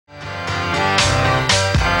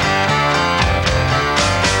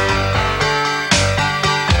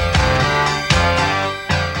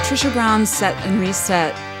Trisha Brown's Set and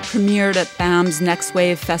Reset premiered at BAM's Next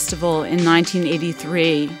Wave Festival in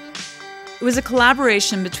 1983. It was a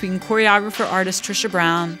collaboration between choreographer artist Trisha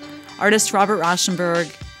Brown, artist Robert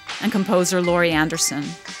Rauschenberg, and composer Laurie Anderson.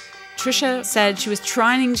 Trisha said she was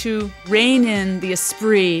trying to rein in the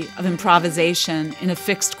esprit of improvisation in a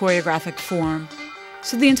fixed choreographic form.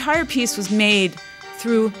 So the entire piece was made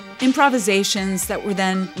through improvisations that were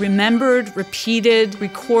then remembered, repeated,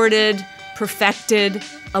 recorded, perfected,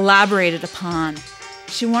 elaborated upon.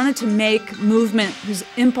 She wanted to make movement whose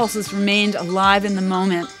impulses remained alive in the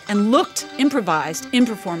moment and looked improvised in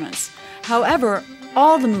performance. However,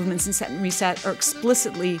 all the movements in Set and Reset are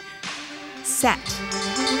explicitly set.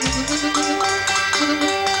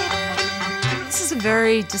 This is a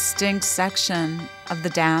very distinct section of the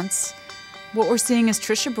dance. What we're seeing is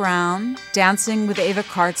Trisha Brown dancing with Eva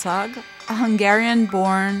Karzag, a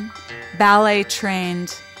Hungarian-born,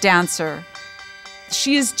 ballet-trained dancer.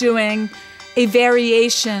 She is doing a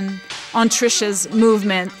variation on Trisha's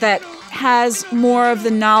movement that has more of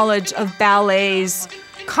the knowledge of ballet's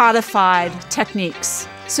codified techniques.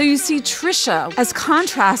 So you see Trisha as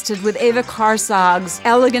contrasted with Eva Karzag's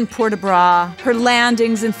elegant port de bras, her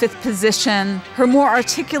landings in fifth position, her more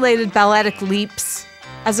articulated balletic leaps,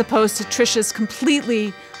 as opposed to Trisha's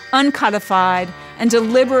completely uncodified and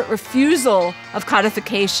deliberate refusal of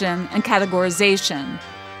codification and categorization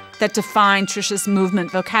that define Trisha's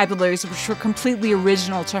movement vocabularies, which were completely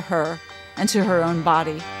original to her and to her own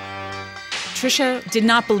body. Trisha did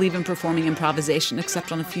not believe in performing improvisation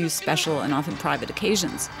except on a few special and often private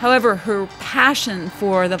occasions. However, her passion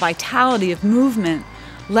for the vitality of movement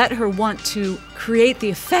let her want to create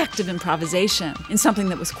the effect of improvisation in something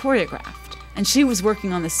that was choreographed. And she was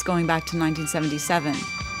working on this going back to 1977.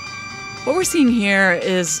 What we're seeing here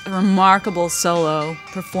is a remarkable solo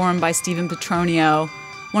performed by Stephen Petronio,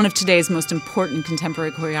 one of today's most important contemporary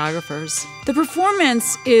choreographers. The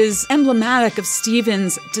performance is emblematic of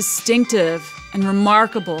Stephen's distinctive and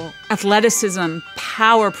remarkable athleticism,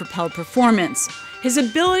 power-propelled performance. His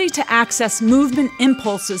ability to access movement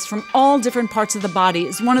impulses from all different parts of the body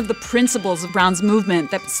is one of the principles of Brown's movement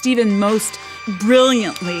that Stephen most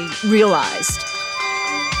brilliantly realized.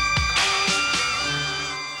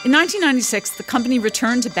 In 1996, the company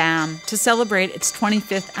returned to BAM to celebrate its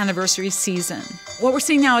 25th anniversary season. What we're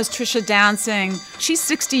seeing now is Trisha dancing. She's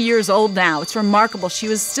 60 years old now. It's remarkable. She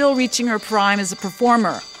was still reaching her prime as a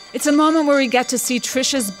performer. It's a moment where we get to see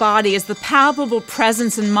Trisha's body as the palpable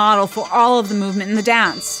presence and model for all of the movement in the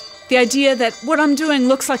dance. The idea that what I'm doing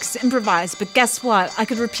looks like it's improvised, but guess what? I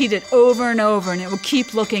could repeat it over and over and it will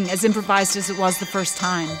keep looking as improvised as it was the first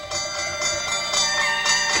time.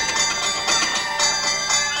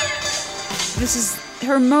 This is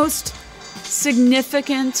her most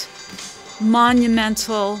significant,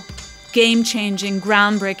 monumental, game-changing,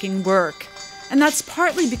 groundbreaking work. And that's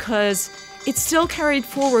partly because it still carried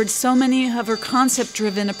forward so many of her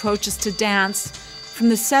concept-driven approaches to dance from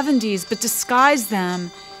the 70s, but disguised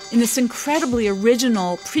them in this incredibly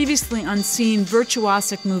original, previously unseen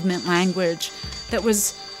virtuosic movement language that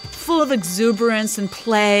was full of exuberance and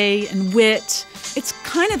play and wit. It's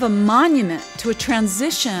kind of a monument to a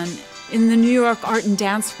transition in the New York art and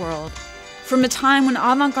dance world, from a time when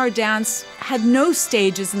avant-garde dance had no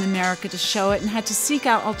stages in America to show it and had to seek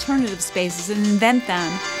out alternative spaces and invent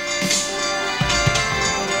them.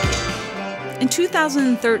 In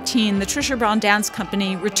 2013, the Trisha Brown Dance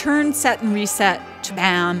Company returned Set and Reset to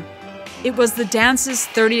BAM. It was the dance's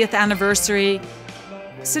 30th anniversary.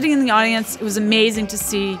 Sitting in the audience, it was amazing to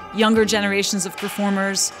see younger generations of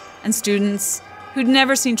performers and students who'd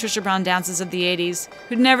never seen Trisha Brown dances of the 80s,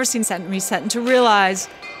 who'd never seen Set and Reset, and to realize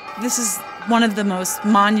this is one of the most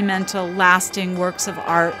monumental, lasting works of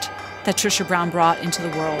art that Trisha Brown brought into the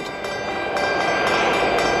world.